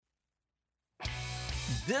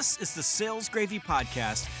This is the Sales Gravy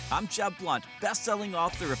Podcast. I'm Jeb Blunt, best-selling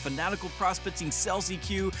author of Fanatical Prospecting, Sales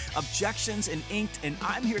EQ, Objections, and Inked, and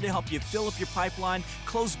I'm here to help you fill up your pipeline,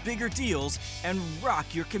 close bigger deals, and rock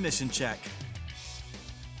your commission check.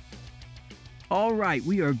 All right,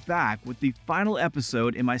 we are back with the final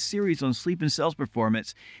episode in my series on sleep and sales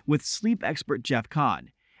performance with sleep expert Jeff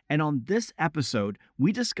Kahn. And on this episode,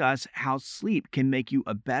 we discuss how sleep can make you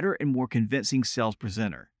a better and more convincing sales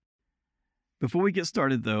presenter. Before we get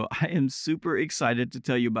started, though, I am super excited to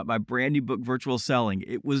tell you about my brand new book, Virtual Selling.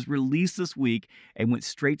 It was released this week and went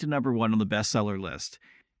straight to number 1 on the bestseller list.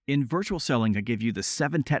 In Virtual Selling, I give you the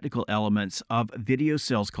 7 technical elements of video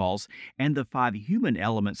sales calls and the 5 human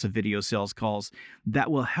elements of video sales calls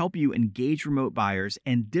that will help you engage remote buyers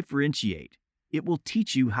and differentiate. It will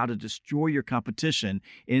teach you how to destroy your competition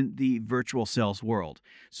in the virtual sales world.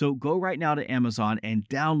 So go right now to Amazon and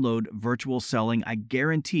download Virtual Selling. I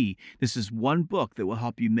guarantee this is one book that will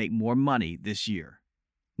help you make more money this year.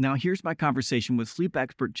 Now here's my conversation with sleep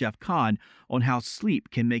expert Jeff Kahn on how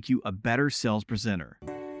sleep can make you a better sales presenter.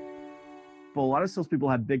 Well, a lot of salespeople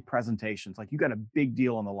have big presentations, like you got a big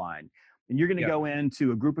deal on the line. And you're going to go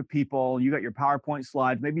into a group of people, you got your PowerPoint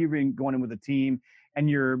slides, maybe you're even going in with a team, and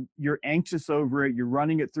you're anxious over it, you're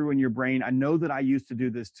running it through in your brain. I know that I used to do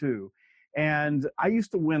this too. And I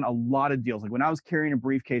used to win a lot of deals. Like when I was carrying a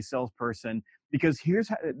briefcase salesperson, because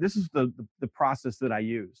this is the process that I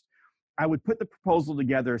used. I would put the proposal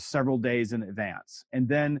together several days in advance. And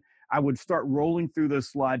then I would start rolling through those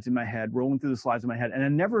slides in my head. And I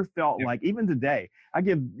never felt like, even today, I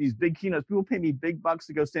give these big keynotes. People pay me big bucks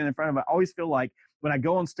to go stand in front of them. I always feel like when I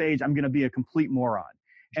go on stage, I'm going to be a complete moron.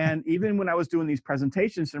 And even when I was doing these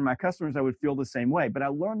presentations to my customers, I would feel the same way. But I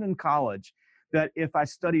learned in college that if I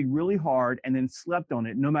studied really hard and then slept on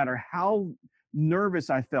it, no matter how nervous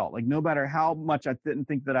I felt, like no matter how much I didn't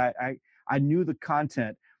think that I knew the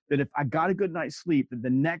content, that if I got a good night's sleep, that the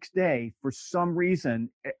next day, for some reason,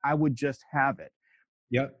 I would just have it.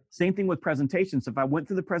 Yep. Same thing with presentations. If I went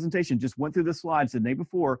through the presentation, just went through the slides the day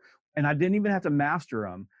before, and I didn't even have to master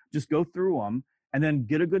them, just go through them and then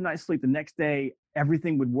get a good night's sleep, the next day,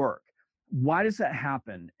 everything would work. Why does that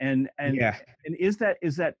happen? And is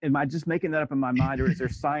that, am I just making that up in my mind, or is there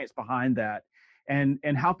science behind that? And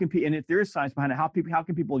how can people, and if there is science behind it, how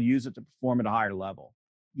can people use it to perform at a higher level?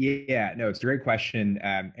 Yeah, no, it's a great question.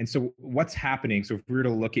 And so what's happening? So if we were to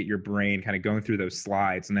look at your brain kind of going through those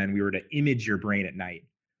slides, and then we were to image your brain at night,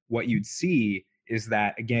 what you'd see is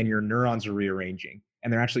that, again, your neurons are rearranging,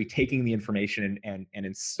 and they're actually taking the information and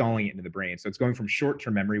installing it into the brain. So it's going from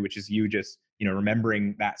short-term memory, which is you just,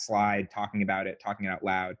 remembering that slide, talking about it, talking it out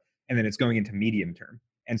loud, and then it's going into medium term.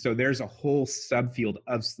 And so there's a whole subfield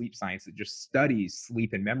of sleep science that just studies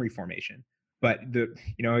sleep and memory formation. But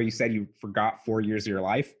you said you forgot 4 years of your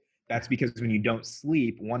life. That's because when you don't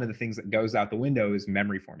sleep, one of the things that goes out the window is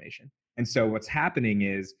memory formation. And so what's happening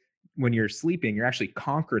is when you're sleeping, you're actually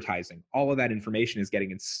concretizing. All of that information is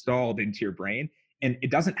getting installed into your brain. And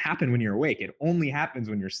it doesn't happen when you're awake. It only happens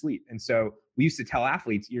when you're asleep. And so we used to tell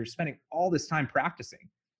athletes, you're spending all this time practicing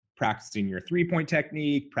your 3-point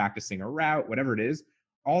technique, practicing a route, whatever it is.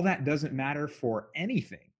 All that doesn't matter for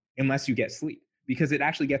anything unless you get sleep, because it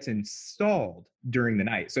actually gets installed during the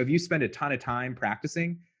night. So if you spend a ton of time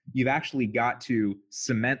practicing, you've actually got to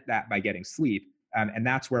cement that by getting sleep. And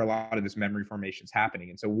that's where a lot of this memory formation is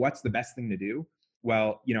happening. And so what's the best thing to do?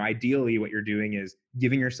 Well, ideally what you're doing is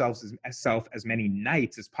giving yourself as many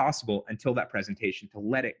nights as possible until that presentation to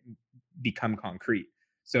let it become concrete.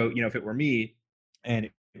 So, if it were me and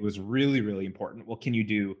it was really, really important, well, can you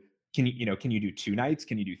do 2 nights?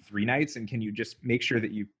 Can you do 3 nights? And can you just make sure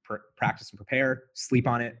that you practice and prepare, sleep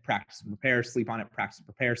on it, practice and prepare, sleep on it, practice and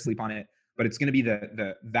prepare, sleep on it. But it's going to be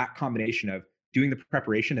that combination of doing the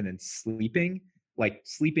preparation and then sleeping. Like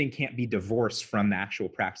sleeping can't be divorced from the actual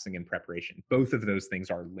practicing and preparation. Both of those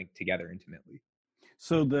things are linked together intimately.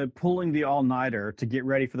 So the pulling the all-nighter to get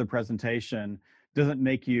ready for the presentation doesn't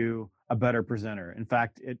make you a better presenter. In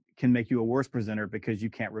fact, it can make you a worse presenter because you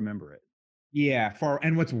can't remember it. Yeah,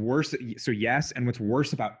 and what's worse, and what's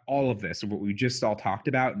worse about all of this, what we just all talked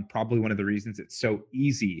about, and probably one of the reasons it's so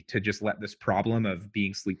easy to just let this problem of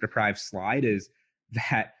being sleep deprived slide, is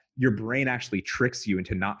that your brain actually tricks you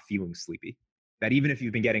into not feeling sleepy. That even if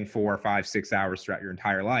you've been getting 4, 5, 6 hours throughout your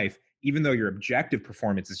entire life, even though your objective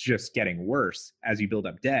performance is just getting worse as you build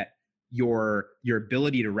up debt, your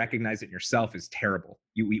ability to recognize it in yourself is terrible.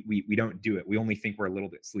 We don't do it. We only think we're a little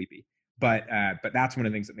bit sleepy. But that's one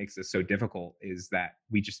of the things that makes this so difficult, is that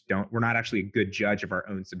we're not actually a good judge of our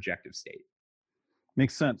own subjective state.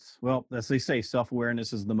 Makes sense. Well, as they say,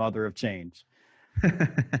 self-awareness is the mother of change.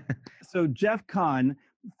 So Jeff Kahn,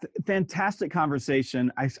 Fantastic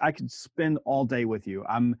conversation. I could spend all day with you.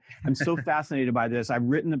 I'm so fascinated by this. I've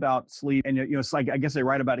written about sleep, and it's like I guess I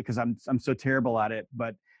write about it because I'm so terrible at it.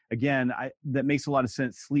 But again, that makes a lot of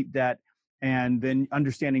sense. Sleep debt, and then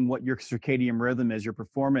understanding what your circadian rhythm is, your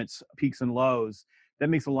performance peaks and lows. That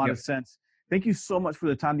makes a lot Yep. of sense. Thank you so much for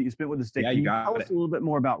the time that you spent with us today. Yeah, Can you you tell got us it. a little bit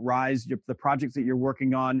more about Rise, the projects that you're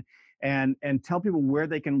working on, and tell people where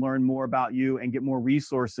they can learn more about you and get more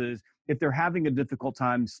resources if they're having a difficult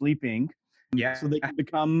time sleeping, Yeah. so they can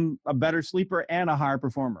become a better sleeper and a higher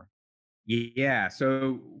performer? Yeah.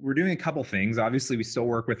 So we're doing a couple things. Obviously, we still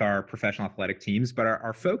work with our professional athletic teams, but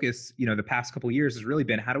our focus, the past couple of years has really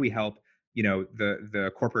been how do we help,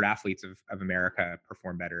 the corporate athletes of America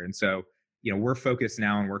perform better. And so, we're focused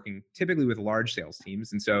now on working typically with large sales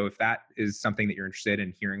teams. And so if that is something that you're interested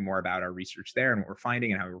in hearing more about our research there and what we're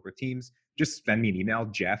finding and how we work with teams, just send me an email,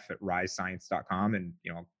 jeff@risescience.com, and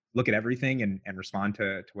I'll look at everything and respond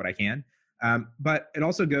to what I can. But it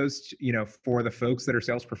also goes to, for the folks that are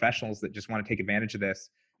sales professionals that just want to take advantage of this,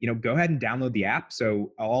 go ahead and download the app.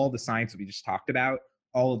 So all the science that we just talked about,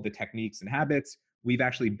 all of the techniques and habits, we've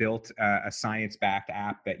actually built a science-backed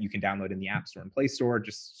app that you can download in the App Store and Play Store.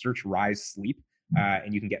 Just search Rise Sleep,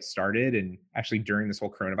 and you can get started. And actually, during this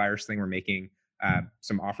whole coronavirus thing, we're making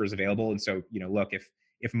some offers available. And so, look, if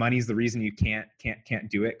money's the reason you can't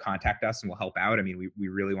do it, contact us and we'll help out. I mean, we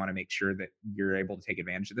really want to make sure that you're able to take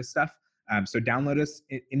advantage of this stuff. So download us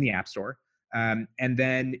in the App Store. And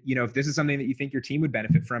then, if this is something that you think your team would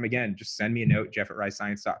benefit from, again, just send me a note,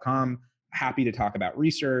 jeff@risescience.com. Happy to talk about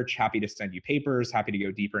research, happy to send you papers, happy to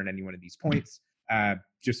go deeper in any one of these points.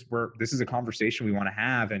 This is a conversation we want to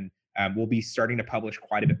have. And we'll be starting to publish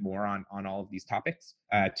quite a bit more on all of these topics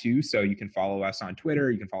too. So you can follow us on Twitter,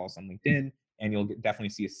 you can follow us on LinkedIn, and you'll definitely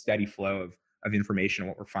see a steady flow of information on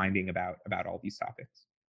what we're finding about all these topics.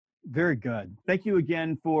 Very good. Thank you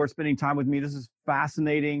again for spending time with me. This is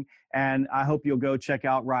fascinating, and I hope you'll go check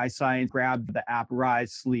out Rise Science, grab the app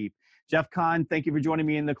Rise Sleep. Jeff Kahn, thank you for joining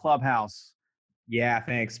me in the clubhouse. Yeah,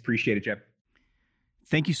 thanks. Appreciate it, Jeff.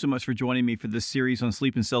 Thank you so much for joining me for this series on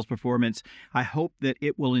sleep and sales performance. I hope that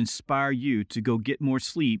it will inspire you to go get more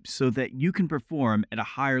sleep so that you can perform at a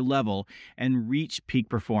higher level and reach peak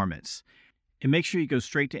performance. And make sure you go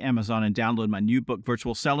straight to Amazon and download my new book,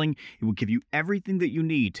 Virtual Selling. It will give you everything that you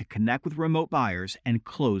need to connect with remote buyers and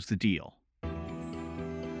close the deal.